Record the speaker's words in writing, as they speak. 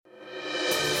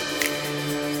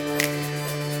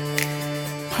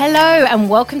Hello and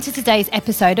welcome to today's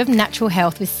episode of Natural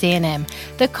Health with CNM,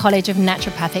 the College of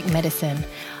Naturopathic Medicine.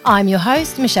 I'm your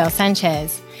host, Michelle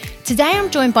Sanchez. Today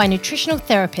I'm joined by nutritional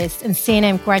therapist and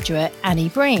CNM graduate, Annie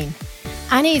Breen.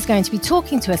 Annie is going to be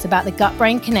talking to us about the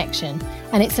gut-brain connection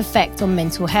and its effect on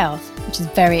mental health, which is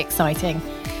very exciting.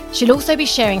 She'll also be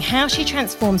sharing how she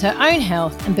transformed her own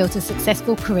health and built a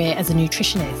successful career as a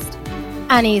nutritionist.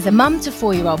 Annie is a mum to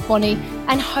 4-year-old Bonnie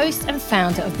and host and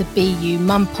founder of the BU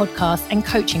Mum podcast and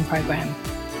coaching program.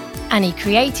 Annie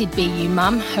created BU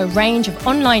Mum, her range of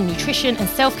online nutrition and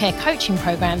self-care coaching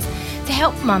programs to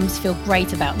help mums feel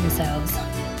great about themselves.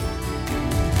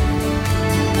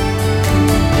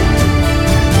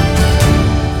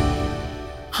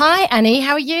 Hi Annie,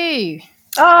 how are you?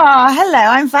 Oh, hello.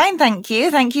 I'm fine, thank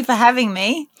you. Thank you for having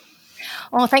me.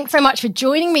 Oh, thanks so much for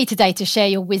joining me today to share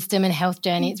your wisdom and health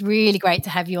journey. It's really great to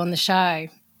have you on the show.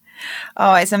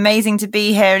 Oh, it's amazing to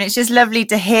be here. And it's just lovely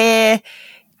to hear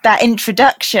that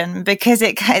introduction because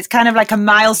it's kind of like a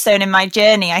milestone in my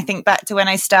journey. I think back to when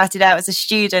I started out as a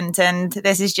student, and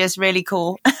this is just really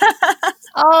cool.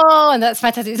 Oh, and that's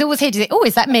fantastic. It's always here to say, oh,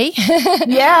 is that me?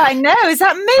 Yeah, I know. Is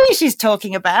that me she's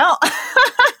talking about?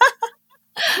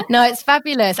 No, it's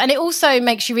fabulous. And it also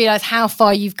makes you realise how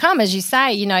far you've come. As you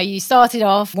say, you know, you started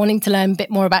off wanting to learn a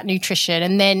bit more about nutrition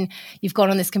and then you've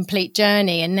gone on this complete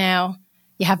journey and now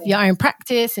you have your own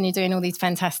practice and you're doing all these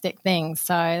fantastic things.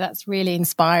 So that's really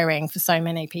inspiring for so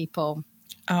many people.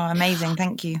 Oh, amazing.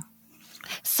 Thank you.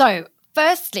 So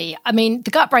firstly, I mean,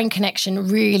 the gut-brain connection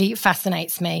really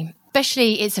fascinates me,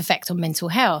 especially its effect on mental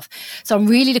health. So I'm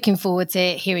really looking forward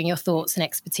to hearing your thoughts and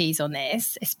expertise on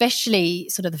this, especially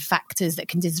sort of the factors that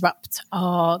can disrupt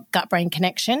our gut-brain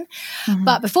connection. Mm-hmm.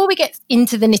 But before we get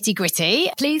into the nitty-gritty,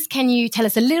 please can you tell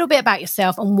us a little bit about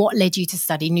yourself and what led you to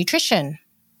study nutrition?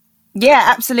 Yeah,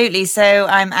 absolutely. So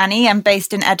I'm Annie. I'm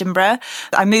based in Edinburgh.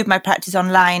 I moved my practice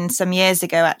online some years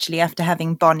ago, actually, after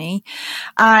having Bonnie.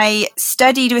 I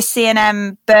studied with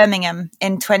CNM Birmingham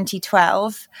in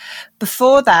 2012.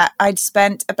 Before that, I'd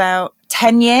spent about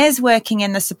 10 years working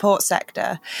in the support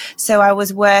sector. So I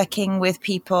was working with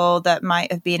people that might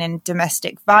have been in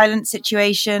domestic violence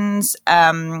situations,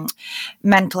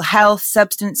 mental health,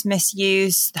 substance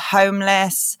misuse, the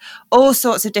homeless, all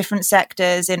sorts of different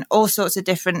sectors in all sorts of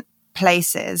different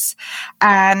places,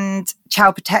 and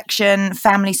child protection,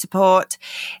 family support.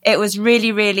 It was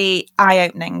really, really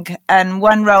eye-opening. And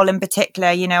one role in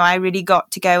particular, you know, I really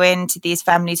got to go into these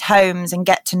families' homes and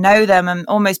get to know them and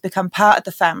almost become part of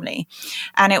the family.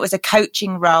 And it was a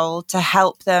coaching role to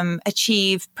help them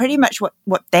achieve pretty much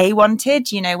what they wanted.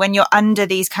 You know, when you're under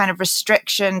these kind of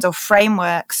restrictions or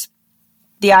frameworks,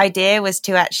 the idea was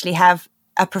to actually have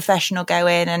a professional go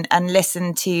in and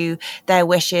listen to their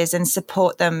wishes and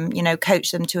support them, you know,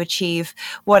 coach them to achieve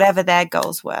whatever their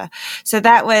goals were. So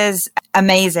that was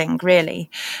amazing,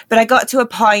 really. But I got to a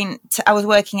point, I was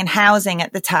working in housing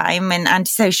at the time in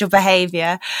antisocial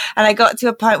behavior. And I got to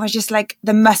a point where it's just like,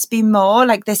 there must be more,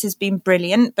 like this has been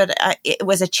brilliant, but it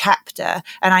was a chapter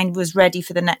and I was ready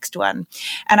for the next one.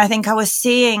 And I think I was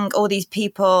seeing all these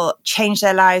people change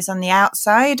their lives on the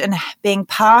outside and being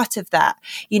part of that.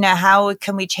 You know, how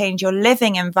can we change your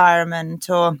living environment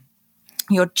or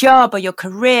your job or your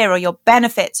career or your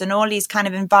benefits and all these kind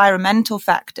of environmental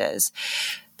factors.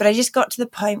 But I just got to the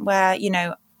point where, you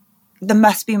know, there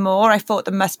must be more. I thought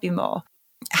there must be more.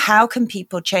 How can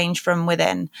people change from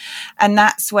within? And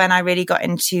that's when I really got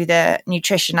into the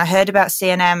nutrition. I heard about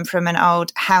CNM from an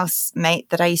old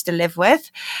housemate that I used to live with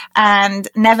and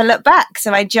never looked back.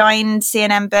 So I joined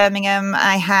CNM Birmingham.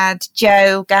 I had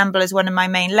Joe Gamble as one of my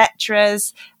main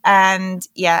lecturers. And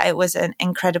yeah, it was an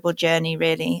incredible journey,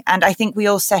 really. And I think we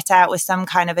all set out with some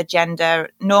kind of agenda,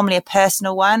 normally a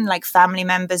personal one, like family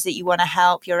members that you want to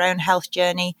help, your own health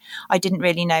journey. I didn't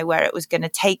really know where it was going to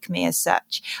take me as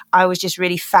such. I was just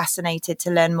really fascinated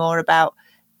to learn more about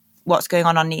what's going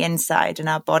on the inside and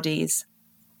our bodies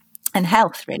and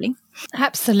health, really.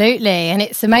 Absolutely. And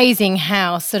it's amazing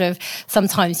how sort of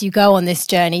sometimes you go on this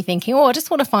journey thinking, oh, I just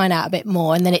want to find out a bit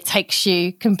more. And then it takes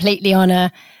you completely on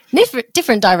a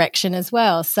different direction as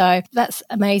well. So that's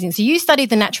amazing. So you studied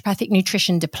the naturopathic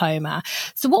nutrition diploma.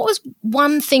 So what was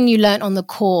one thing you learned on the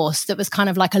course that was kind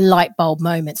of like a light bulb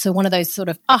moment? So one of those sort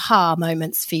of aha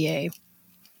moments for you?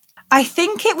 I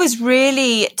think it was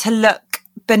really to look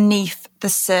beneath the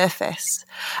surface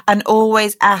and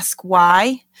always ask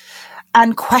why.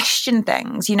 and question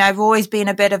things. You know, I've always been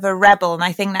a bit of a rebel, and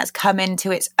I think that's come into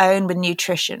its own with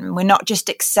nutrition. We're not just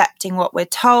accepting what we're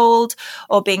told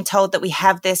or being told that we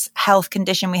have this health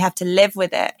condition, we have to live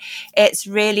with it. It's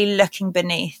really looking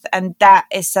beneath. And that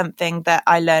is something that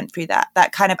I learned through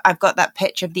that kind of, I've got that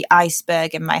picture of the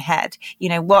iceberg in my head, you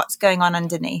know, what's going on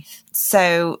underneath.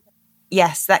 So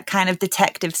yes, that kind of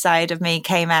detective side of me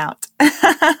came out.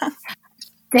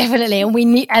 Definitely. And we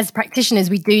need, as practitioners,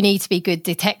 we do need to be good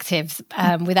detectives,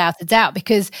 without a doubt,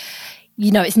 because, you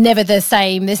know, it's never the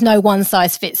same. There's no one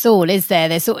size fits all, is there?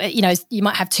 There's, you know, you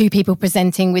might have two people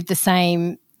presenting with the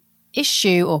same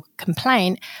issue or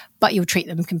complaint, but you'll treat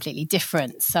them completely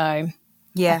different. So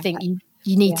yeah, I think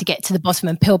you need to get to the bottom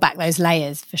and peel back those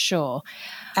layers for sure.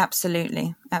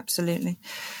 Absolutely. Absolutely.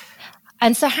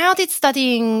 And so how did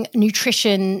studying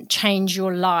nutrition change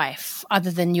your life other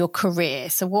than your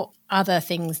career? So what other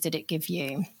things did it give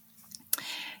you?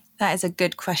 That is a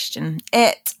good question. Do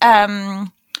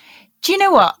you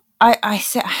know what? I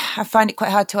find it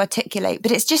quite hard to articulate,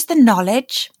 but it's just the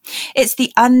knowledge. It's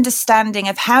the understanding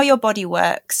of how your body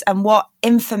works and what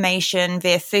information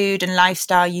via food and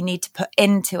lifestyle you need to put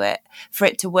into it for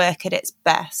it to work at its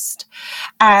best,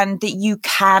 and that you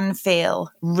can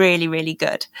feel really, really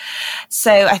good.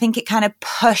 So I think it kind of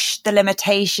pushed the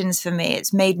limitations for me.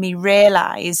 It's made me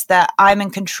realize that I'm in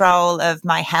control of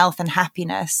my health and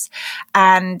happiness,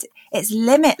 and it's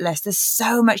limitless. There's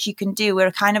so much you can do.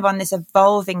 We're kind of on this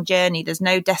evolving journey. There's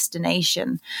no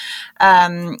destination.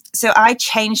 So I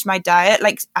changed my diet.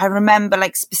 Like, I remember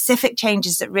like specific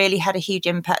changes that really had a huge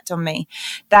impact on me.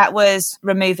 That was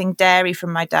removing dairy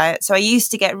from my diet. So I used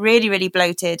to get really, really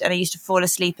bloated, and I used to fall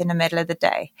asleep in the middle of the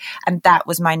day. And that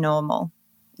was my normal.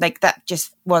 Like, that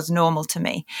just was normal to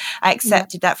me. I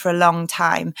accepted that for a long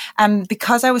time. And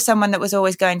because I was someone that was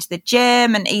always going to the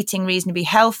gym and eating reasonably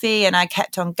healthy, and I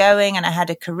kept on going and I had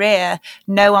a career,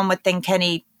 no one would think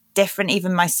any different,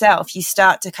 even myself. You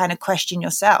start to kind of question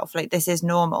yourself, like, this is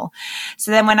normal. So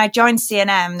then when I joined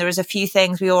CNM, there was a few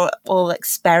things we all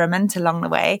experiment along the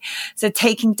way. So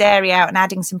taking dairy out and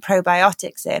adding some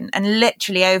probiotics in, and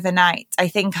literally overnight, I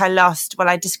think I lost, well,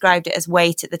 I described it as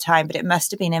weight at the time, but it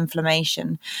must have been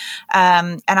inflammation.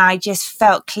 And I just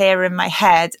felt clearer in my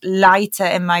head, lighter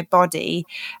in my body,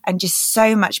 and just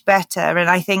so much better. And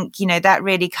I think, you know, that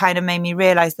really kind of made me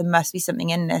realize there must be something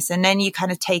in this. And then you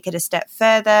kind of take it a step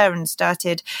further and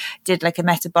did like a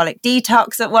metabolic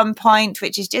detox at one point,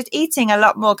 which is just eating a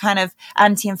lot more kind of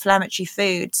anti-inflammatory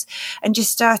foods, and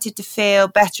just started to feel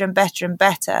better and better and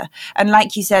better. And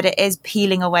like you said, it is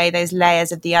peeling away those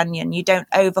layers of the onion. You don't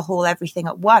overhaul everything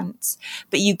at once,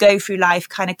 but you go through life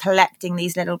kind of collecting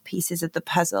these little pieces of the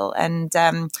puzzle. And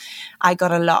I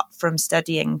got a lot from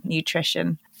studying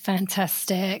nutrition.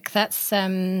 Fantastic. That's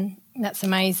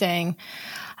amazing.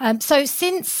 So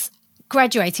since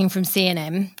graduating from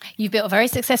CNM, you've built a very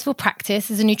successful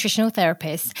practice as a nutritional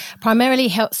therapist,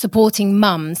 primarily supporting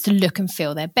mums to look and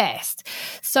feel their best.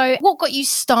 So what got you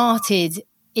started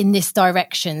in this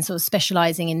direction, sort of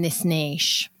specialising in this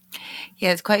niche?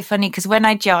 Yeah, it's quite funny because when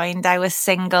I joined, I was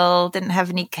single, didn't have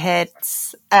any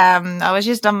kids. I was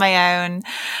just on my own.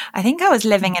 I think I was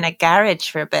living in a garage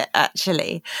for a bit,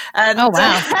 actually. Oh,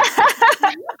 wow.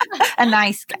 A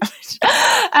nice garage.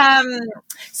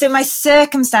 So my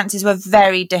circumstances were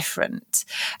very different.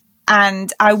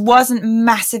 And I wasn't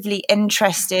massively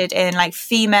interested in like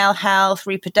female health,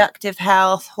 reproductive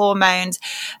health, hormones.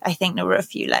 I think there were a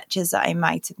few lectures that I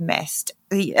might have missed.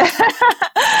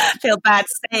 Feel bad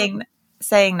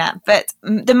saying that, but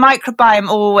the microbiome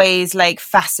always like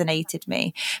fascinated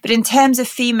me. But in terms of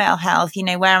female health, you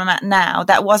know, where I'm at now,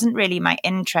 that wasn't really my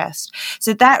interest.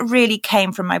 So that really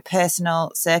came from my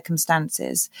personal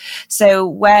circumstances. So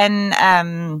when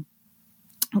I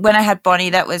had Bonnie,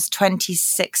 that was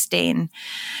 2016,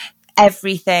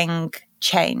 everything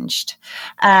changed.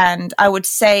 And I would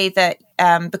say that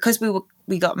because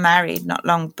we got married not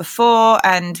long before,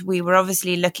 and we were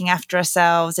obviously looking after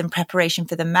ourselves in preparation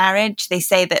for the marriage. They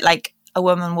say that like a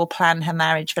woman will plan her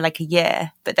marriage for like a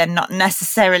year, but then not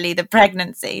necessarily the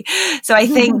pregnancy. So I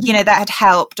think, you know, that had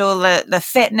helped all the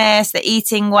fitness, the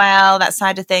eating well, that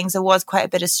side of things. There was quite a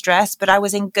bit of stress, but I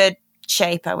was in good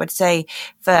shape, I would say,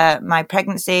 for my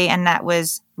pregnancy, and that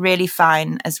was really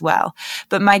fine as well.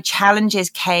 But my challenges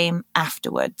came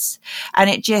afterwards, and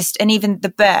even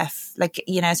the birth, like,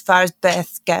 you know, as far as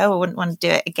births go, I wouldn't want to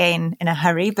do it again in a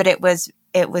hurry, but it was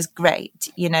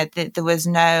great. You know, there was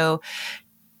no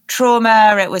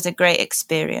trauma. It was a great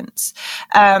experience.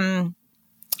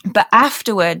 But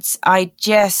afterwards, I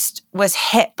just was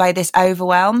hit by this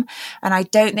overwhelm. And I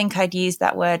don't think I'd used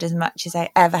that word as much as I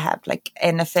ever have, like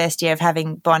in the first year of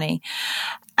having Bonnie.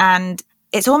 And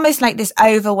it's almost like this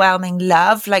overwhelming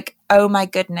love, like, oh my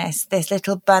goodness, this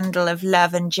little bundle of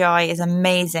love and joy is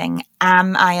amazing.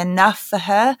 Am I enough for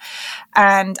her?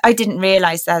 And I didn't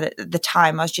realize that at the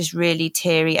time. I was just really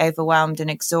teary, overwhelmed and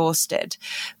exhausted.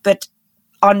 But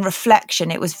on reflection,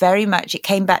 it was very much, it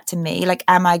came back to me, like,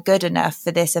 am I good enough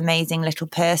for this amazing little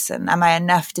person? Am I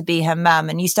enough to be her mum?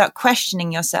 And you start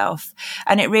questioning yourself.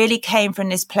 And it really came from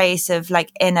this place of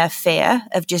like inner fear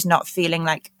of just not feeling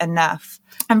like enough.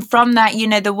 And from that, you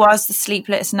know, there was the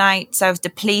sleepless nights. I was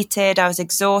depleted. I was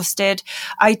exhausted.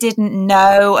 I didn't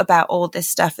know about all this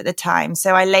stuff at the time.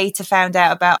 So I later found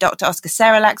out about Dr. Oscar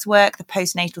Serralak's work, The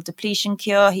Postnatal Depletion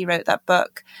Cure. He wrote that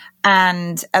book.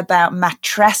 And about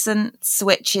matrescence,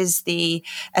 which is a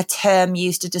term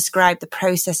used to describe the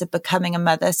process of becoming a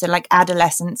mother. So like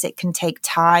adolescence, it can take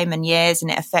time and years,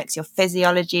 and it affects your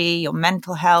physiology, your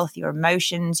mental health, your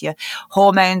emotions, your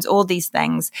hormones, all these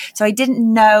things. So I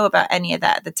didn't know about any of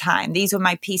that at the time. These were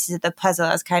my pieces of the puzzle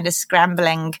I was kind of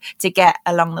scrambling to get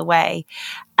along the way.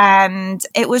 And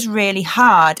it was really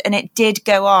hard. And it did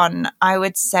go on, I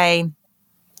would say,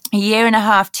 a year and a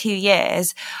half, 2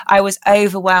 years. I was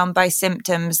overwhelmed by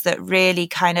symptoms that really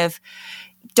kind of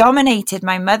dominated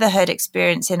my motherhood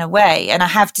experience in a way. And I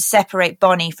have to separate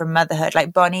Bonnie from motherhood.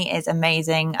 Like, Bonnie is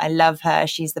amazing. I love her.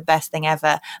 She's the best thing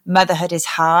ever. Motherhood is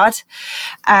hard.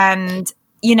 And,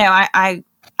 you know, I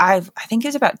think it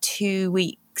was about 2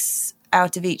 weeks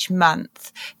out of each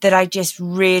month that I just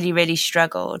really, really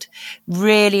struggled.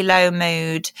 Really low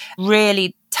mood,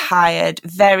 really tired,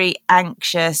 very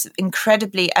anxious,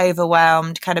 incredibly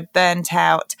overwhelmed, kind of burnt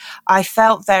out. I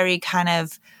felt very kind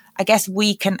of, I guess,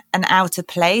 weak and out of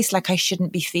place, like I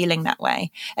shouldn't be feeling that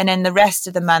way. And then the rest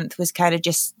of the month was kind of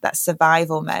just that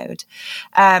survival mode.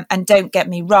 And don't get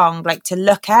me wrong, like to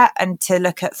look at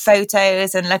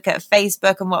photos and look at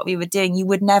Facebook and what we were doing, you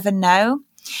would never know.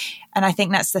 And I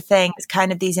think that's the thing. It's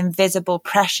kind of these invisible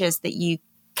pressures that you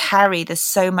carry. There's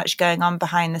so much going on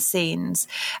behind the scenes,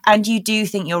 and you do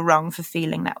think you're wrong for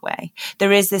feeling that way.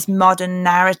 There is this modern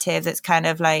narrative that's kind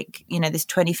of like, you know, this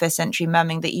 21st century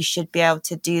mumming, that you should be able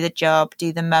to do the job,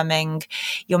 do the mumming.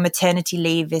 Your maternity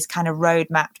leave is kind of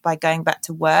roadmapped by going back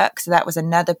to work. So that was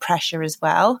another pressure as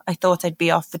well. I thought I'd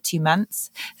be off for 2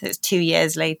 months. So it's 2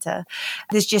 years later.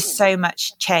 There's just so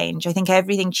much change. I think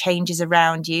everything changes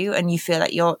around you and you feel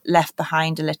like you're left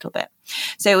behind a little bit.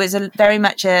 So it was very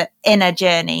much an inner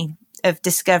journey of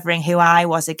discovering who I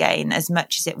was again, as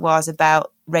much as it was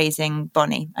about raising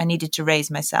Bonnie. I needed to raise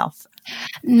myself.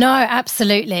 No,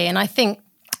 absolutely. And I think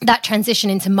that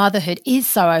transition into motherhood is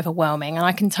so overwhelming, and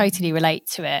I can totally relate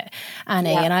to it,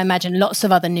 Annie. Yeah. And I imagine lots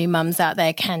of other new mums out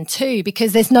there can too,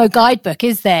 because there's no guidebook,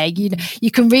 is there? You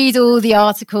can read all the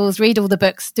articles, read all the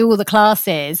books, do all the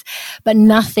classes, but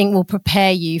nothing will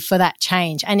prepare you for that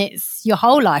change. And it's your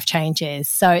whole life changes.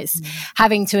 So it's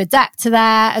having to adapt to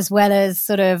that, as well as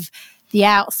sort of the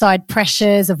outside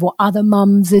pressures of what other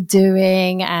mums are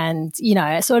doing. And, you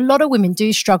know, so a lot of women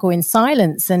do struggle in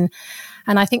silence, and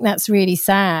I think that's really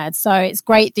sad. So it's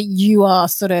great that you are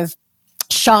sort of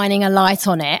shining a light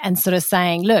on it and sort of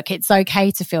saying, look, it's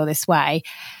okay to feel this way.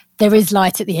 There is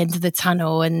light at the end of the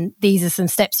tunnel, and these are some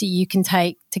steps that you can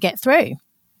take to get through.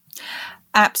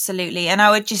 Absolutely. And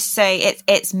I would just say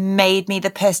it's made me the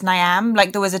person I am.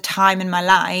 Like, there was a time in my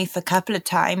life, a couple of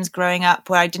times growing up,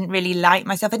 where I didn't really like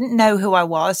myself. I didn't know who I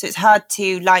was. So it's hard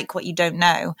to like what you don't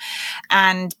know.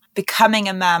 And becoming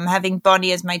a mum, having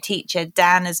Bonnie as my teacher,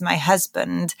 Dan as my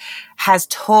husband, has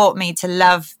taught me to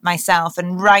love myself.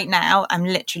 And right now I'm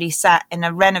literally sat in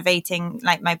a renovating,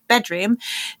 like, my bedroom.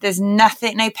 There's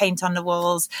nothing, no paint on the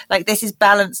walls. Like, this is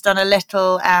balanced on a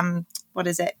little,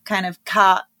 kind of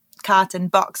carton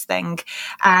box thing.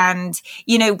 And,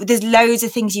 you know, there's loads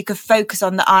of things you could focus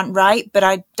on that aren't right, but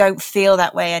I don't feel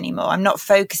that way anymore. I'm not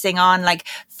focusing on like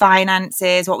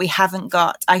finances, what we haven't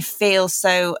got. I feel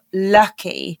so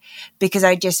lucky because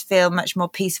I just feel much more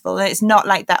peaceful. And it's not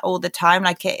like that all the time.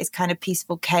 Like, it is kind of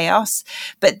peaceful chaos,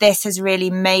 but this has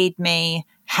really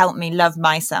helped me love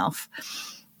myself.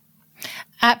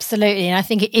 Absolutely. And I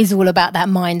think it is all about that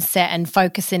mindset and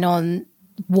focusing on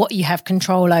what you have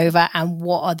control over and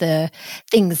what are the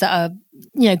things that are,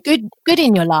 you know, good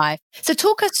in your life. So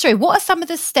talk us through, what are some of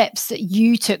the steps that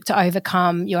you took to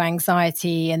overcome your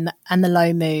anxiety and the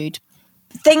low mood?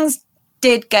 Things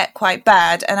did get quite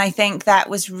bad, and I think that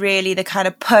was really the kind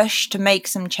of push to make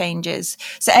some changes.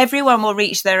 So everyone will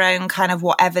reach their own kind of,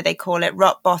 whatever they call it,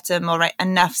 rock bottom, or right,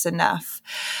 enough's enough.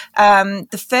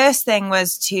 The first thing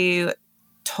was to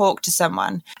talk to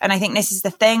someone. And I think this is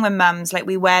the thing when mums, like,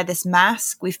 we wear this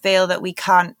mask. We feel that we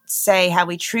can't say how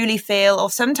we truly feel, or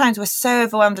sometimes we're so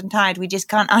overwhelmed and tired we just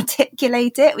can't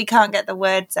articulate it. We can't get the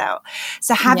words out.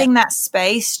 So having that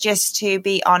space just to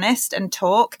be honest and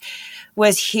talk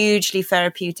was hugely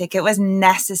therapeutic. It was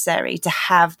necessary to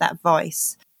have that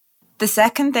voice. The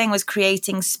second thing was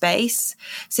creating space.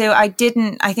 So I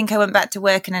think I went back to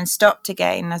work and then stopped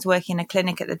again. I was working in a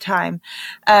clinic at the time.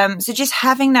 So just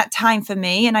having that time for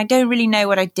me, and I don't really know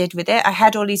what I did with it. I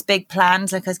had all these big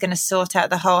plans, like I was going to sort out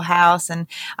the whole house, and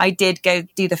I did go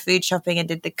do the food shopping and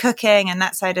did the cooking and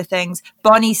that side of things.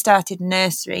 Bonnie started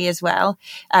nursery as well.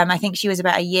 I think she was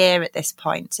about a year at this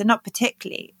point, so not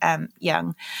particularly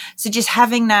young. So just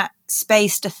having that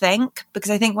space to think, because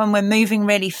I think when we're moving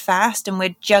really fast and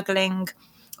we're juggling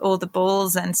all the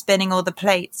balls and spinning all the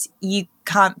plates, you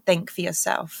can't think for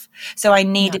yourself. So I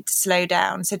needed to slow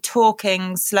down. So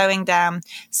talking, slowing down,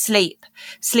 sleep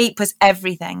was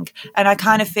everything. And I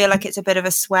kind of feel like it's a bit of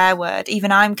a swear word.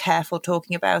 Even I'm careful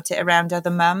talking about it around other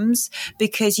mums,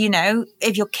 because, you know,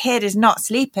 if your kid is not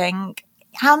sleeping,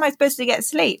 how am I supposed to get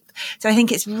sleep? So I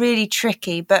think it's really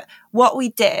tricky. But what we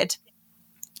did,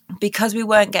 because we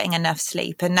weren't getting enough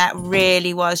sleep, and that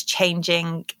really was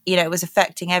changing, you know, it was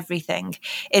affecting everything,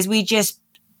 is we just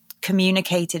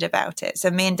communicated about it. So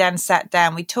me and Dan sat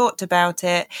down, we talked about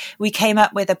it, we came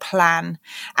up with a plan,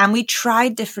 and we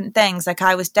tried different things. Like,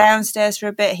 I was downstairs for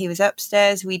a bit, he was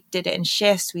upstairs, we did it in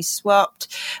shifts, we swapped.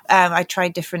 I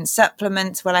tried different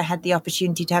supplements while I had the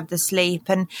opportunity to have the sleep.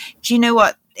 And do you know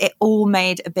what? It all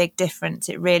made a big difference.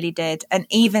 It really did. And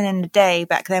even in the day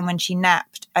back then when she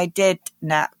napped, I did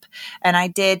nap. And I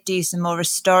did do some more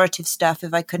restorative stuff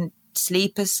if I couldn't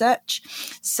sleep as such.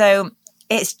 So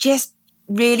it's just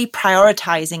really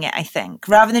prioritizing it, I think,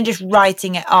 rather than just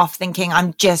writing it off thinking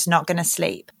I'm just not going to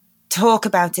sleep. Talk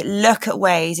about it, look at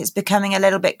ways. It's becoming a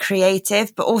little bit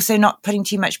creative, but also not putting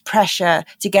too much pressure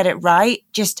to get it right.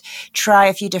 Just try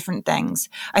a few different things.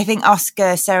 I think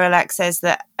Oscar Serelak says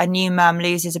that a new mum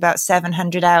loses about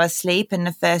 700 hours sleep in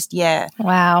the first year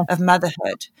of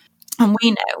motherhood. And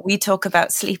we talk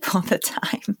about sleep all the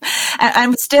time.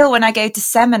 And still, when I go to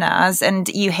seminars and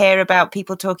you hear about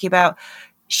people talking about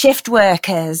shift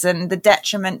workers and the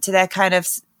detriment to their kind of,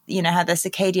 you know, how their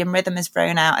circadian rhythm is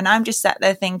thrown out. And I'm just sat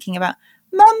there thinking about,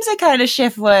 mums are kind of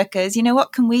shift workers. You know,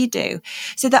 what can we do?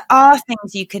 So there are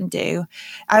things you can do.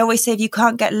 I always say, if you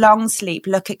can't get long sleep,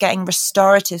 look at getting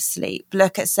restorative sleep.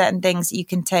 Look at certain things that you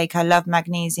can take. I love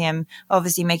magnesium,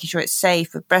 obviously making sure it's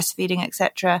safe with breastfeeding,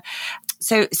 etc.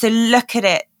 So look at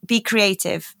it, be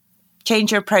creative,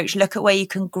 change your approach, look at where you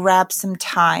can grab some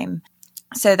time.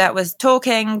 So that was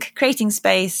talking, creating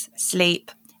space,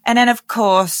 sleep, and then, of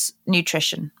course,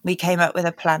 nutrition. We came up with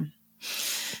a plan.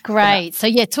 Great.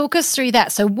 So talk us through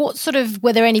that. So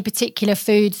were there any particular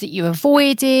foods that you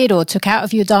avoided or took out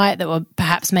of your diet that were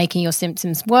perhaps making your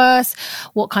symptoms worse?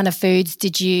 What kind of foods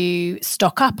did you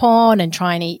stock up on and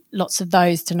try and eat lots of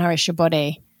those to nourish your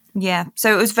body? Yeah.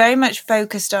 So it was very much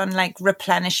focused on like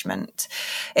replenishment.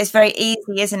 It's very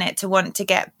easy, isn't it, to want to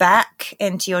get back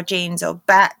into your genes or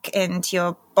back into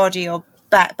your body or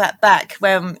back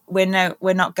when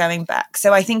we're not going back.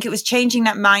 So I think it was changing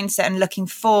that mindset and looking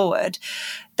forward,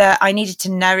 that I needed to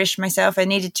nourish myself. I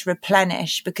needed to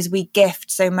replenish, because we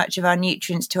gift so much of our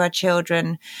nutrients to our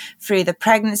children through the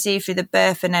pregnancy, through the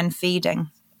birth, and then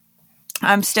feeding.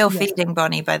 I'm still feeding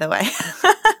Bonnie, by the way.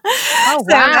 Oh,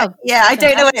 wow. So, I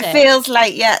don't know what it feels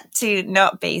like yet to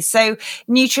not be. So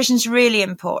nutrition's really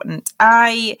important.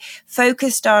 I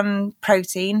focused on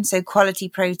protein, so quality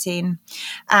protein,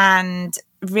 and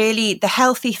really the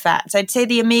healthy fats. I'd say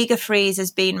the omega-3s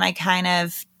has been my kind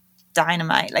of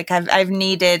dynamite. Like I've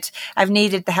needed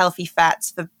the healthy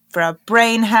fats for our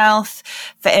brain health,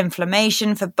 for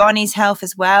inflammation, for Bonnie's health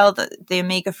as well. The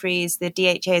omega-3s, the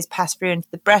DHA is passed through into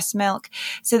the breast milk.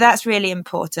 So that's really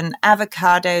important.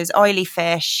 Avocados, oily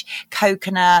fish,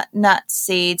 coconut, nuts,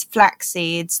 seeds, flax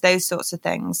seeds, those sorts of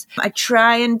things. I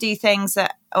try and do things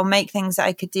or make things that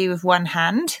I could do with one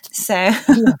hand. So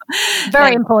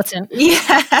very important.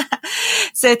 Yeah.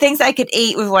 So things that I could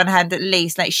eat with one hand at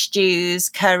least, like stews,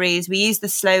 curries. We use the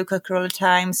slow cooker all the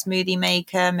time, smoothie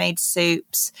maker, made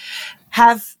soups.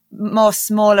 Have more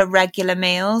smaller regular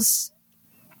meals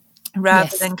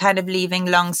rather than kind of leaving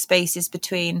long spaces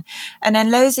between. And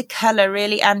then loads of colour,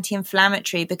 really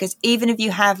anti-inflammatory, because even if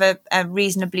you have a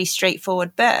reasonably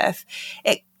straightforward birth,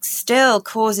 it still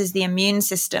causes the immune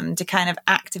system to kind of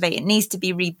activate. It needs to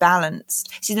be rebalanced.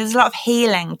 So there's a lot of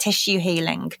healing, tissue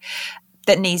healing.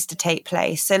 that needs to take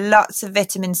place. So lots of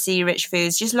vitamin C rich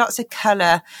foods, just lots of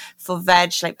colour for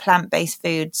veg, like plant-based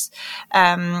foods.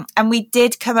 And we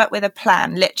did come up with a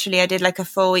plan. Literally, I did like a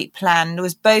 4-week plan. There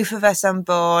was both of us on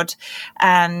board,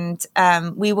 and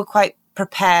we were quite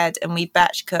prepared, and we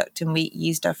batch cooked and we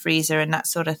used our freezer and that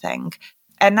sort of thing.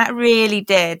 And that really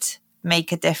did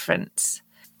make a difference.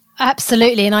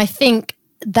 Absolutely. And I think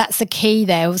that's the key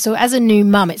there. So as a new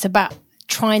mum, it's about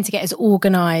trying to get as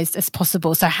organised as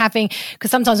possible. So because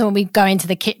sometimes when we go into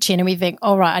the kitchen and we think,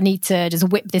 all right, I need to just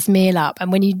whip this meal up.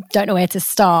 And when you don't know where to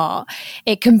start,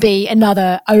 it can be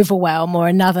another overwhelm or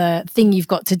another thing you've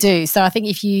got to do. So I think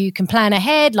if you can plan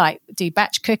ahead, like do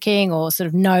batch cooking or sort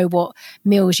of know what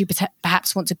meals you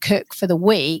perhaps want to cook for the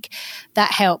week,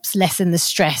 that helps lessen the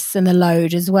stress and the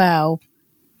load as well.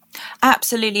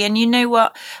 Absolutely. And you know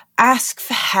what? Ask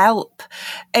for help.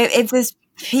 If there's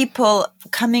people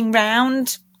coming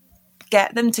round,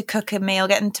 get them to cook a meal,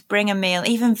 get them to bring a meal,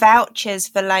 even vouchers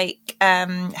for like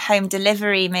home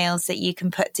delivery meals that you can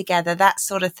put together, that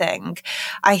sort of thing.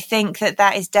 I think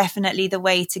that is definitely the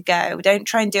way to go. Don't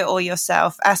try and do it all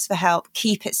yourself. Ask for help.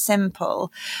 Keep it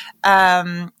simple,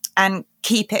 and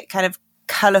keep it kind of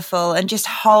colourful and just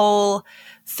whole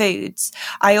foods.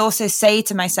 I also say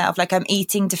to myself, like, I'm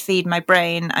eating to feed my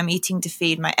brain, I'm eating to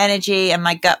feed my energy and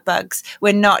my gut bugs.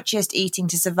 We're not just eating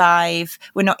to survive,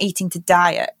 we're not eating to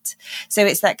diet. So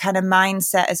it's that kind of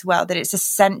mindset as well, that it's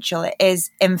essential. It is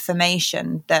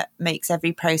information that makes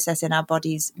every process in our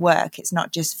bodies work. It's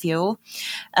not just fuel.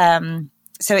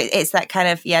 So it's that kind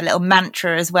of little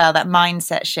mantra as well, that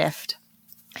mindset shift.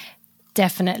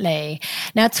 Definitely.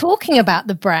 Now, talking about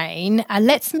the brain,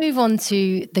 let's move on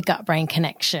to the gut-brain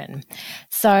connection.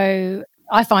 So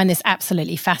I find this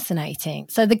absolutely fascinating.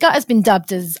 So the gut has been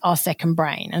dubbed as our second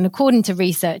brain, and according to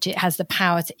research, it has the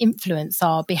power to influence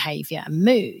our behaviour and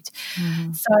mood.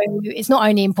 Mm-hmm. So it's not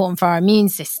only important for our immune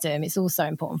system, it's also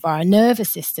important for our nervous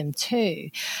system too.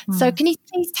 Mm. So can you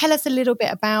please tell us a little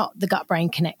bit about the gut-brain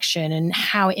connection and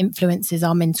how it influences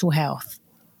our mental health?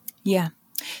 Yeah.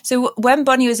 So when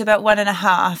Bonnie was about 1.5,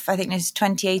 I think this is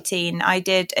 2018, I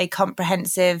did a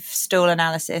comprehensive stool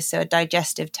analysis, so a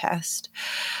digestive test.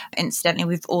 Incidentally,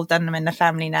 we've all done them in the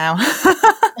family now.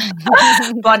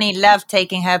 Bonnie loved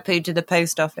taking her poo to the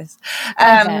post office.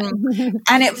 And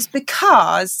it was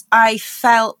because I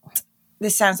felt,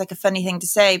 this sounds like a funny thing to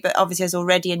say, but obviously I was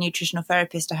already a nutritional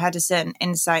therapist. I had a certain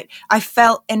insight. I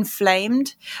felt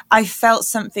inflamed. I felt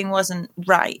something wasn't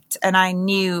right. And I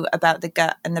knew about the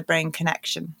gut and the brain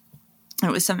connection. It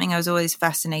was something I was always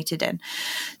fascinated in.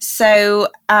 So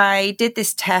I did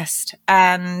this test,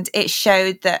 and it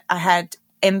showed that I had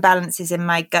imbalances in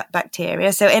my gut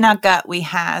bacteria. So in our gut, we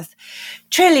have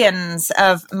trillions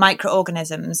of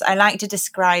microorganisms. I like to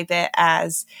describe it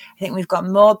as, I think we've got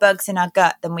more bugs in our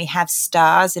gut than we have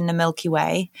stars in the Milky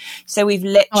Way. So we've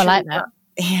literally, I like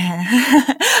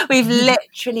that. We've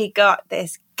literally got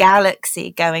this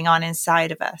galaxy going on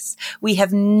inside of us. We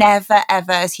have never,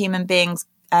 ever as human beings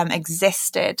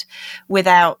existed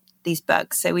without these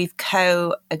bugs. So we've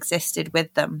coexisted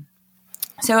with them.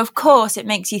 So, of course, it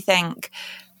makes you think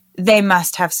they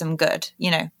must have some good,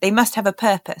 they must have a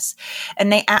purpose.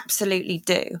 And they absolutely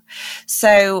do.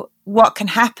 So what can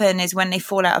happen is when they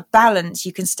fall out of balance,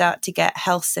 you can start to get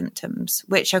health symptoms,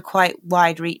 which are quite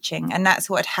wide reaching. And that's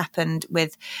what happened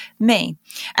with me.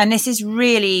 And this is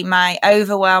really my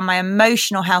overwhelm, my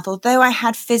emotional health. Although I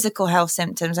had physical health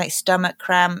symptoms like stomach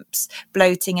cramps,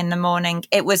 bloating in the morning,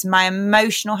 it was my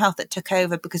emotional health that took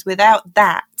over, because without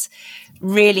that,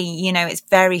 really, it's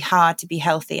very hard to be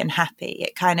healthy and happy.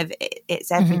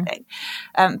 It's everything.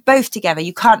 Both together.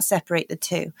 You can't separate the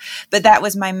two. But that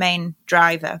was my main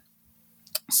driver.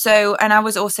 So, and I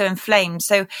was also inflamed.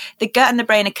 So the gut and the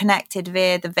brain are connected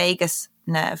via the vagus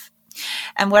nerve.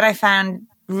 And what I found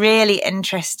really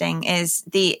interesting is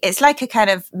it's like a kind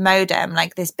of modem,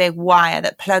 like this big wire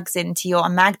that plugs into your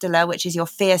amygdala, which is your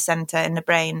fear center in the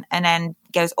brain, and then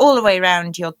goes all the way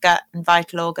around your gut and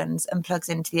vital organs and plugs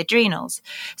into the adrenals.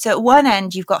 So at one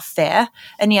end, you've got fear,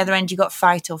 and the other end, you've got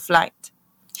fight or flight.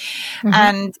 Mm-hmm.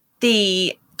 And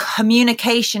the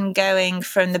communication going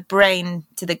from the brain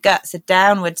to the gut, so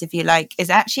downwards, if you like,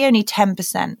 is actually only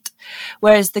 10%.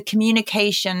 Whereas the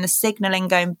communication, the signaling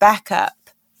going back up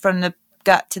from the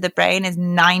gut to the brain is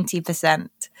 90%.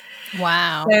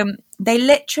 Wow. So they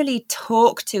literally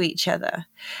talk to each other.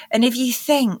 And if you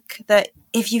think that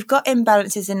if you've got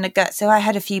imbalances in the gut, so I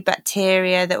had a few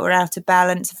bacteria that were out of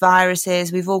balance,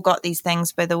 viruses, we've all got these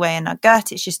things, by the way, in our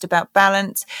gut. It's just about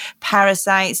balance,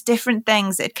 parasites, different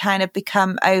things that kind of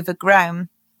become overgrown.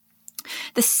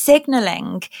 the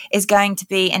signaling is going to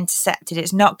be intercepted.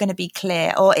 It's not going to be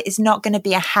clear, or it's not going to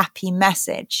be a happy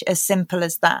message, as simple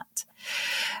as that.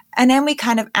 And then we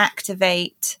kind of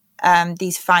activate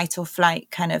these fight or flight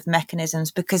kind of mechanisms,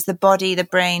 because the body, the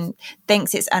brain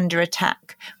thinks it's under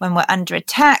attack. When we're under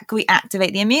attack, we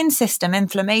activate the immune system,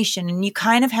 inflammation, and you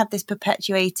kind of have this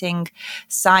perpetuating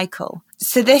cycle.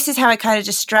 So this is how I kind of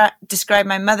describe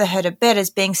my motherhood a bit,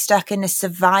 as being stuck in a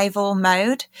survival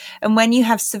mode. And when you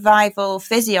have survival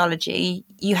physiology,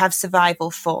 you have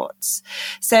survival thoughts.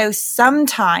 So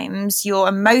sometimes your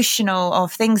emotional, or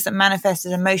things that manifest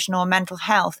as emotional or mental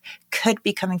health, could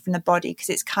be coming from the body, because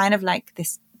it's kind of like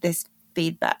this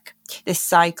feedback, this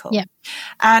cycle. Yeah.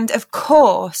 And of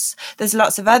course, there's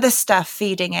lots of other stuff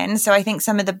feeding in. So I think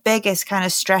some of the biggest kind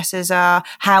of stressors are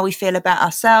how we feel about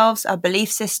ourselves, our belief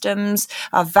systems,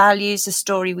 our values, the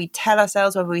story we tell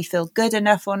ourselves, whether we feel good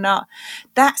enough or not.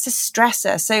 That's a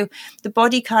stressor. So the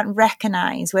body can't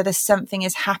recognize whether something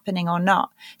is happening or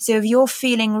not. So if you're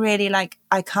feeling really like,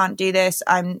 I can't do this,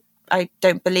 I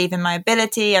don't believe in my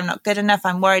ability, I'm not good enough,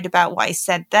 I'm worried about what I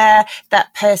said there,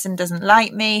 that person doesn't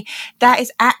like me, that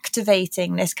is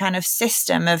activating this kind of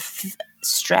system of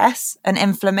stress and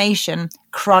inflammation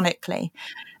chronically.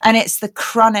 And it's the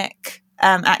chronic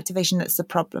activation that's the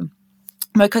problem,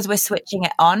 because we're switching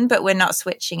it on, but we're not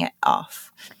switching it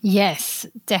off. Yes,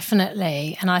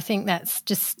 definitely. And I think that's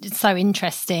just so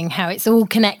interesting how it's all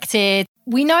connected.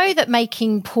 We know that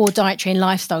making poor dietary and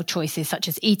lifestyle choices, such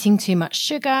as eating too much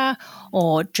sugar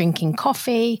or drinking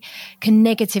coffee, can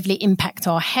negatively impact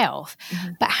our health.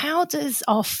 Mm-hmm. But how does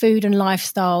our food and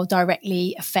lifestyle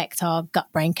directly affect our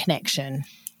gut-brain connection?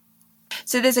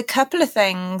 So there's a couple of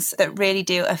things that really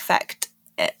do affect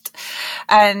it.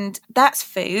 And that's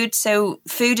food. So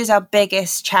food is our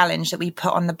biggest challenge that we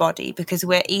put on the body, because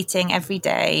we're eating every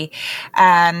day,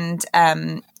 and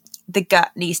the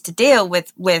gut needs to deal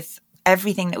with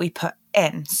everything that we put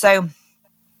in. So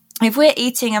if we're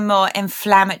eating a more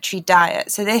inflammatory diet,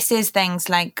 so this is things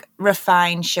like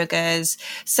refined sugars,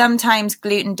 sometimes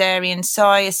gluten, dairy and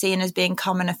soy are seen as being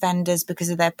common offenders because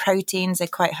of their proteins. They're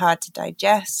quite hard to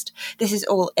digest. This is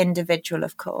all individual,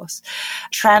 of course.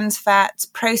 Trans fats,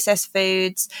 processed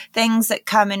foods, things that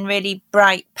come in really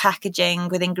bright packaging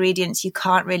with ingredients you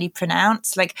can't really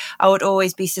pronounce, like I would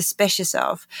always be suspicious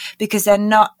of, because they're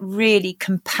not really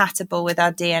compatible with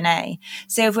our DNA.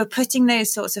 So if we're putting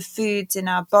those sorts of foods in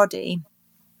our body,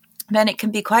 then it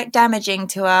can be quite damaging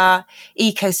to our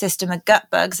ecosystem of gut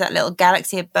bugs, that little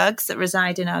galaxy of bugs that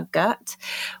reside in our gut.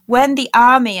 When the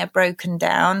army are broken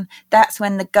down, that's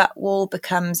when the gut wall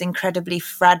becomes incredibly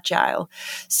fragile.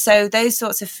 So those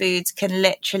sorts of foods can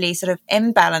literally sort of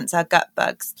imbalance our gut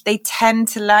bugs. They tend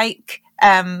to like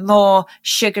more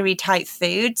sugary type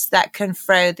foods that can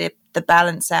throw the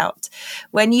balance out.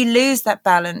 When you lose that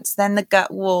balance, then the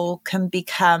gut wall can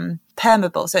become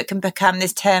permeable. So it can become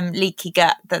this term leaky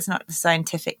gut. That's not the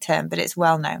scientific term, but it's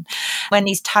well known. When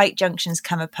these tight junctions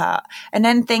come apart, and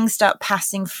then things start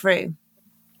passing through.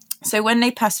 So when they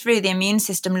pass through, the immune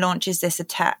system launches this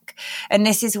attack. And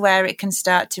this is where it can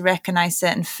start to recognize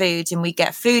certain foods, and we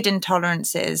get food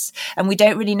intolerances, and we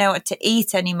don't really know what to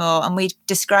eat anymore. And we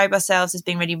describe ourselves as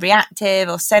being really reactive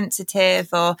or sensitive,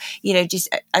 or, just,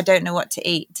 I don't know what to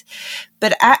eat.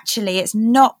 But actually, it's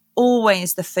not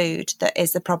always the food that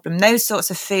is the problem. Those sorts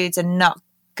of foods are not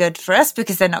good for us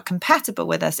because they're not compatible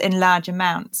with us in large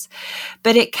amounts.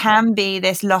 But it can be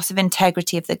this loss of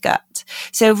integrity of the gut.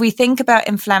 So if we think about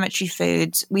inflammatory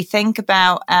foods, we think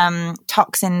about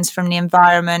toxins from the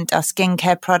environment, our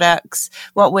skincare products,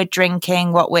 what we're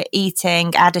drinking, what we're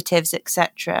eating, additives,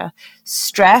 etc.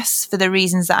 Stress, for the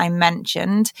reasons that I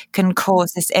mentioned, can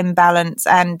cause this imbalance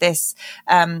and this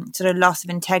sort of loss of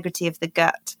integrity of the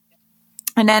gut.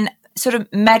 And then sort of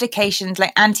medications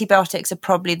like antibiotics are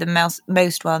probably the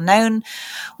most well-known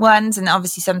ones, and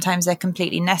obviously sometimes they're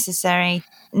completely necessary.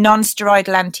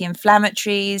 Non-steroidal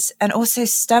anti-inflammatories, and also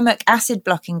stomach acid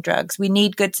blocking drugs. We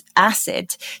need good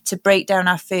acid to break down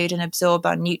our food and absorb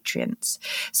our nutrients.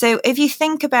 So if you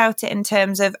think about it in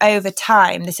terms of over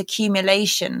time, this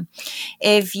accumulation,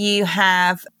 if you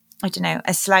have,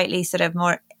 a slightly sort of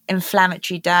more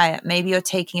inflammatory diet, maybe you're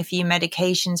taking a few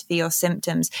medications for your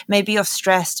symptoms, maybe you're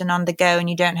stressed and on the go and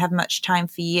you don't have much time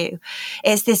for you.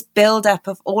 It's this build-up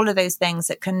of all of those things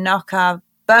that can knock our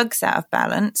bugs out of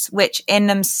balance, which in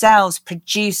themselves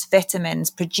produce vitamins,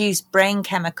 produce brain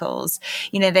chemicals.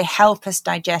 They help us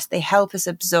digest, they help us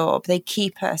absorb, they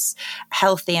keep us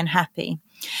healthy and happy.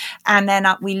 And then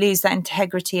we lose that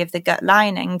integrity of the gut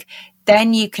lining.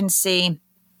 Then you can see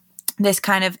this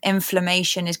kind of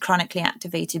inflammation is chronically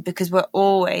activated because we're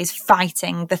always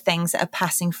fighting the things that are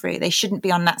passing through. They shouldn't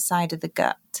be on that side of the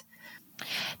gut.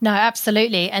 No,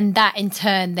 absolutely. And that in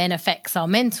turn then affects our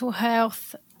mental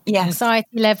health,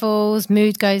 anxiety levels,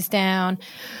 mood goes down,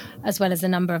 as well as a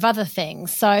number of other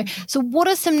things. So what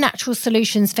are some natural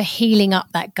solutions for healing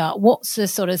up that gut? What's the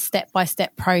sort of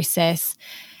step-by-step process?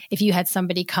 If you had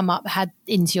somebody come up, had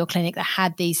into your clinic that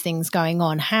had these things going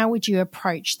on, how would you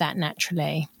approach that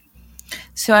naturally?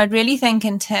 So I'd really think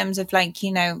in terms of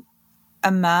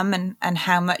a mum and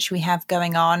how much we have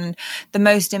going on. The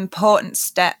most important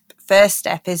first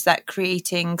step is that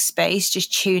creating space,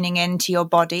 just tuning into your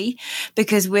body,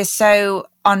 because we're so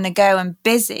on the go and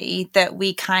busy that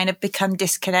we kind of become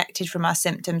disconnected from our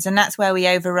symptoms. And that's where we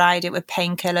override it with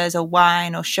painkillers or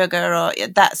wine or sugar or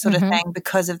that sort of thing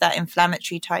because of that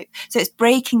inflammatory type. So it's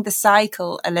breaking the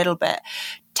cycle a little bit.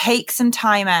 Take some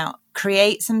time out,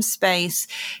 create some space,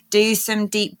 do some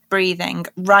deep breathing,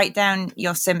 write down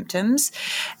your symptoms,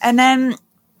 and then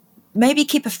maybe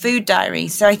keep a food diary.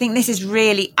 So I think this is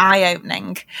really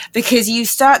eye-opening because you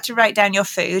start to write down your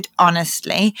food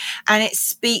honestly and it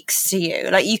speaks to you.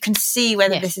 Like you can see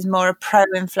whether this is more a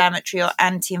pro-inflammatory or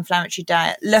anti-inflammatory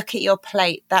diet. Look at your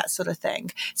plate, that sort of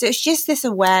thing. So it's just this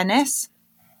awareness.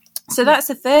 So that's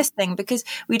the first thing, because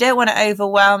we don't want to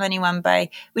overwhelm anyone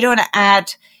we don't want to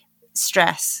add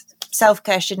stress.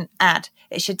 Self-care shouldn't add,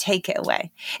 it should take it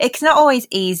away. It's not always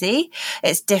easy,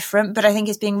 it's different, but I think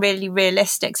it's being really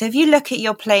realistic. So if you look at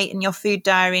your plate and your food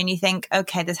diary and you think,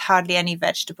 okay, there's hardly any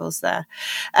vegetables there,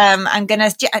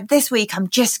 this week I'm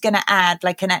just gonna add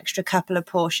like an extra couple of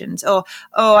portions, or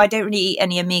I don't really eat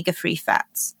any omega-3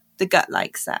 fats. The gut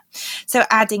likes that. So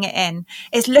adding it in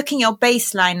is looking at your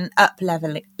baseline and up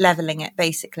leveling it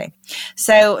basically.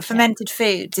 So fermented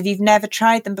foods, if you've never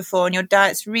tried them before and your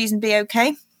diet's reasonably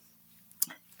okay,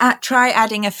 try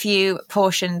adding a few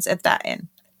portions of that in.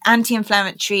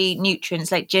 Anti-inflammatory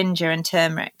nutrients like ginger and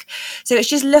turmeric. So it's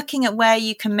just looking at where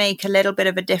you can make a little bit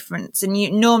of a difference. And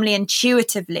you normally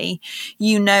intuitively,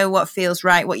 you know what feels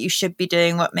right, what you should be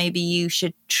doing, what maybe you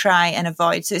should try and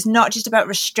avoid. So it's not just about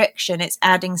restriction, it's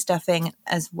adding stuff in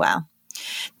as well.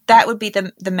 That would be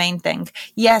the main thing.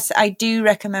 Yes, I do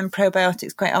recommend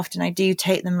probiotics quite often. I do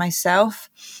take them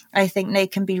myself. I think they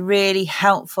can be really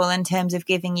helpful in terms of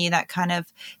giving you that kind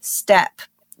of step,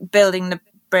 building the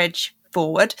bridge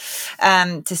forward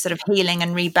to sort of healing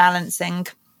and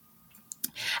rebalancing.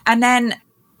 And then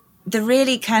the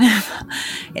really kind of,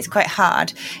 it's quite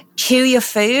hard. Chew your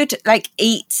food, like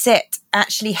eat, sit,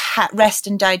 actually rest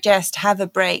and digest, have a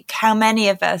break. How many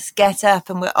of us get up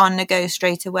and we're on the go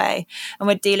straight away and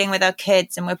we're dealing with our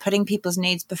kids and we're putting people's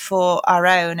needs before our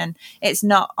own, and it's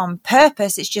not on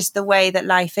purpose, it's just the way that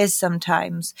life is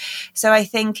sometimes. So I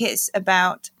think it's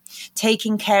about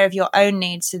taking care of your own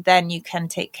needs so then you can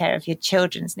take care of your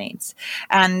children's needs,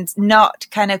 and not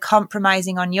kind of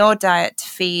compromising on your diet to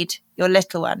feed your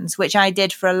little ones, which I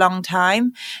did for a long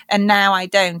time. And now I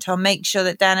don't. I'll make sure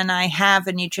that Dan and I have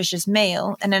a nutritious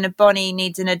meal, and then if Bonnie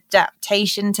needs an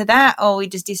adaptation to that, or we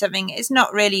just do something, it's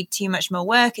not really too much more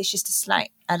work, it's just a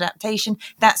slight adaptation,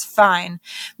 that's fine.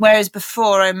 Whereas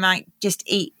before I might just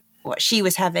eat what she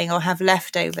was having or have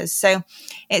leftovers. So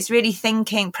it's really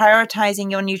thinking, prioritizing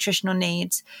your nutritional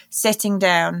needs, sitting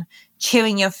down,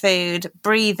 chewing your food,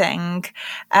 breathing,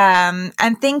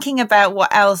 and thinking about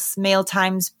what else meal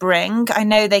times bring. I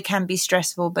know they can be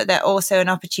stressful, but they're also an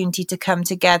opportunity to come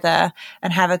together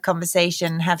and have a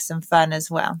conversation, have some fun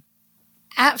as well.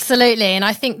 Absolutely. And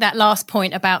I think that last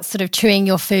point about sort of chewing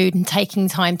your food and taking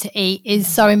time to eat is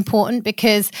so important,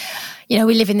 because, you know,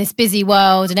 we live in this busy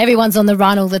world and everyone's on the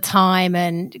run all the time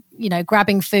and, you know,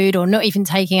 grabbing food or not even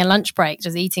taking a lunch break,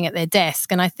 just eating at their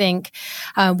desk. And I think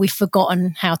we've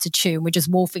forgotten how to chew. We're just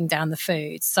wolfing down the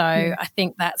food. So I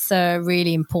think that's a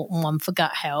really important one for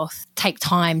gut health. Take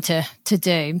time to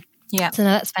do. Yeah. So no,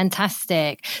 that's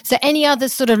fantastic. So any other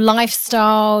sort of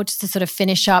lifestyle, just to sort of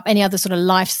finish up, any other sort of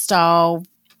lifestyle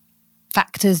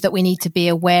factors that we need to be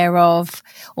aware of,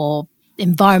 or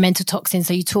environmental toxins?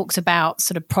 So you talked about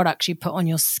sort of products you put on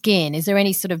your skin. Is there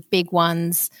any sort of big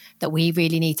ones that we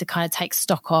really need to kind of take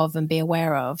stock of and be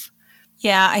aware of?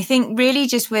 Yeah, I think really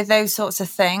just with those sorts of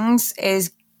things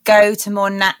is go to more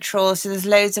natural. So there's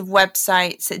loads of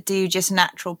websites that do just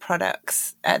natural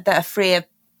products that are free of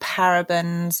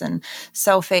parabens and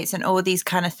sulfates and all these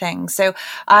kind of things. So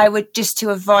I would, just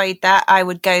to avoid that, I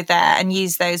would go there and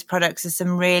use those products. There's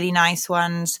some really nice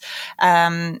ones.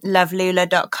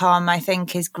 Lovelula.com I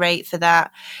think is great for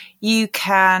that. You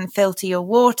can filter your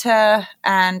water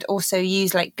and also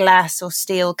use like glass or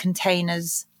steel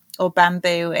containers or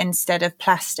bamboo instead of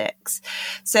plastics.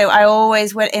 So I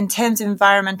always, in terms of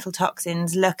environmental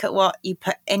toxins, look at what you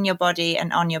put in your body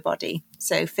and on your body.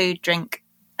 So food, drink,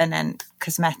 and then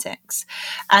cosmetics.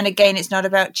 And again, it's not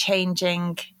about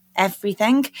changing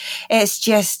everything. It's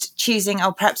just choosing,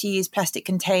 perhaps you use plastic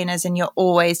containers and you're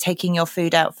always taking your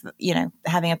food out for,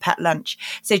 having a packed lunch.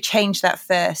 So change that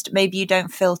first. Maybe you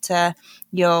don't filter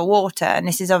your water. And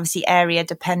this is obviously area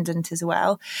dependent as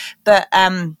well. But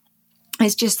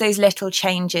it's just those little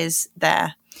changes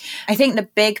there. I think the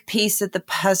big piece of the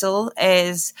puzzle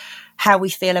is how we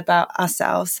feel about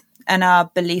ourselves and our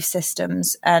belief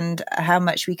systems and how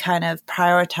much we kind of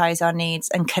prioritize our needs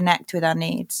and connect with our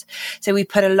needs. So we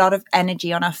put a lot of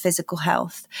energy on our physical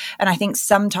health. And I think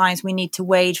sometimes we need to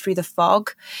wade through the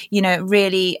fog,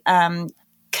 really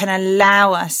can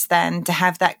allow us then to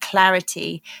have that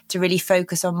clarity to really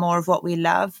focus on more of what we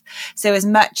love. So as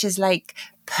much as like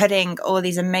putting all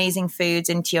these amazing foods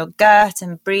into your gut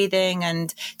and breathing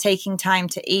and taking time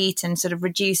to eat and sort of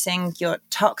reducing your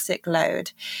toxic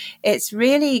load, it's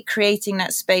really creating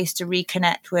that space to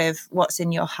reconnect with what's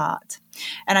in your heart.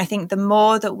 And I think the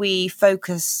more that we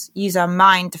use our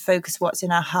mind to focus what's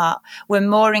in our heart, we're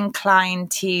more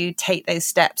inclined to take those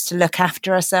steps to look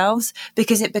after ourselves,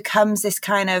 because it becomes this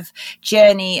kind of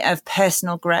journey of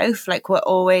personal growth. Like we're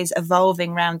always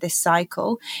evolving around this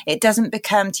cycle. It doesn't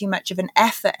become too much of an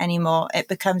effort anymore. It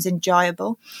becomes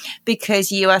enjoyable because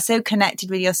you are so connected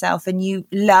with yourself and you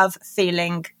love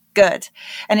feeling good.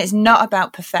 And it's not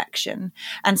about perfection.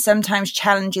 And sometimes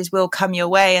challenges will come your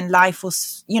way and life will,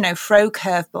 throw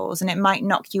curveballs and it might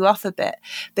knock you off a bit.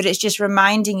 But it's just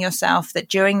reminding yourself that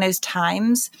during those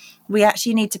times, we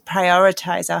actually need to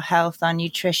prioritize our health, our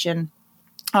nutrition,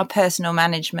 our personal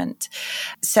management.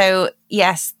 So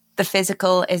yes, the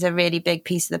physical is a really big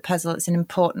piece of the puzzle. It's an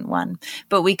important one,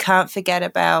 but we can't forget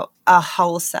about our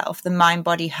whole self, the mind,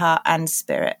 body, heart, and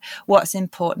spirit. What's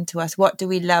important to us? What do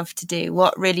we love to do?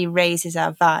 What really raises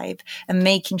our vibe? And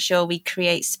making sure we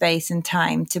create space and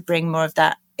time to bring more of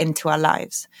that into our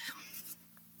lives.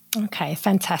 Okay,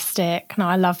 fantastic. No,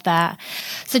 I love that.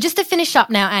 So just to finish up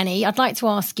now, Annie, I'd like to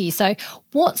ask you, so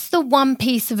what's the one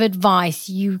piece of advice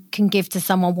you can give to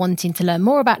someone wanting to learn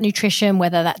more about nutrition,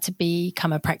 whether that to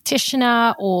become a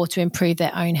practitioner or to improve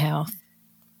their own health?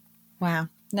 Wow,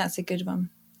 that's a good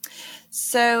one.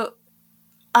 So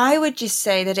I would just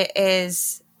say that it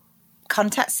is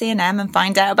contact C&M and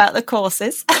find out about the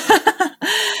courses.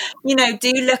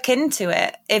 Do look into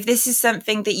it. If this is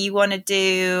something that you want to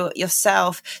do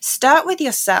yourself, start with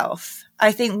yourself.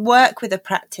 I think work with a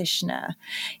practitioner,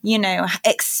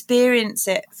 experience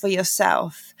it for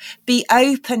yourself. Be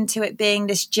open to it being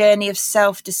this journey of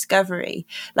self-discovery.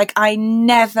 Like I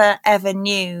never, ever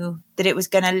knew that it was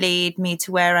going to lead me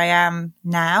to where I am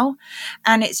now.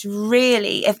 And it's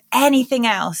really, if anything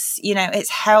else, it's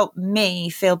helped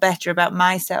me feel better about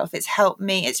myself. It's helped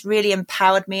me. It's really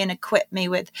empowered me and equipped me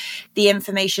with the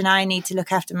information I need to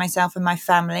look after myself and my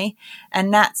family.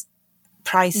 And that's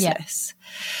priceless.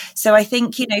 Yeah. So I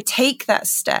think, take that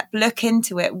step, look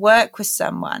into it, work with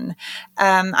someone.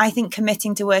 I think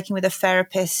committing to working with a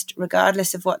therapist,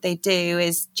 regardless of what they do,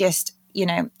 is just,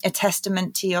 a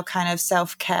testament to your kind of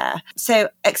self-care. So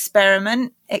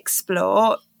experiment,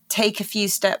 explore, take a few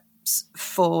steps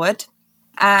forward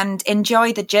and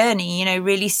enjoy the journey,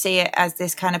 really see it as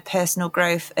this kind of personal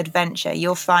growth adventure.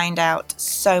 You'll find out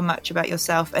so much about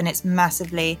yourself and it's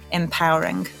massively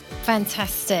empowering.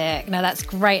 Fantastic. No, that's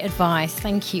great advice.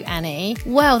 Thank you, Annie.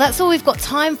 Well, that's all we've got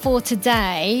time for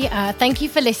today. Thank you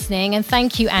for listening and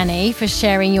thank you, Annie, for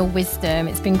sharing your wisdom.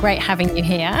 It's been great having you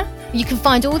here. You can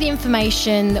find all the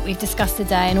information that we've discussed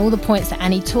today and all the points that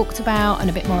Annie talked about and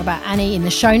a bit more about Annie in the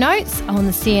show notes on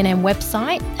the C&M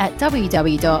website at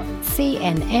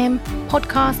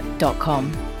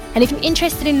www.cnmpodcast.com. And if you're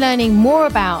interested in learning more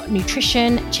about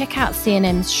nutrition, check out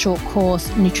C&M's short course,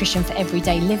 Nutrition for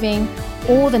Everyday Living,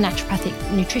 or the Naturopathic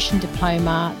Nutrition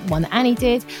Diploma, one that Annie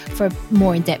did, for a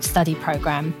more in-depth study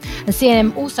program. And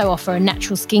C&M also offer a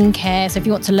natural skincare. So if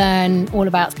you want to learn all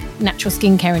about natural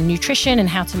skincare and nutrition and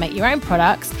how to make your own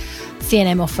products,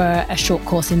 C&M offer a short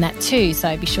course in that too.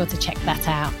 So be sure to check that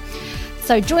out.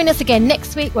 So join us again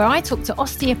next week where I talk to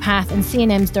osteopath and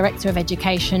C&M's Director of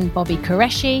Education, Bobby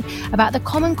Qureshi, about the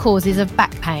common causes of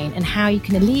back pain and how you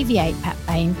can alleviate back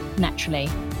pain naturally.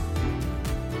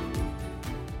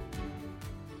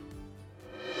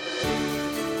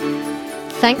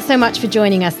 Thanks so much for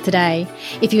joining us today.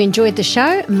 If you enjoyed the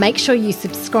show, make sure you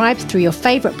subscribe through your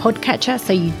favourite podcatcher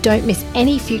so you don't miss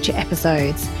any future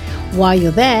episodes. While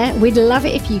you're there, we'd love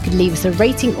it if you could leave us a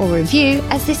rating or review,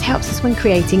 as this helps us when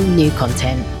creating new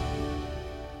content.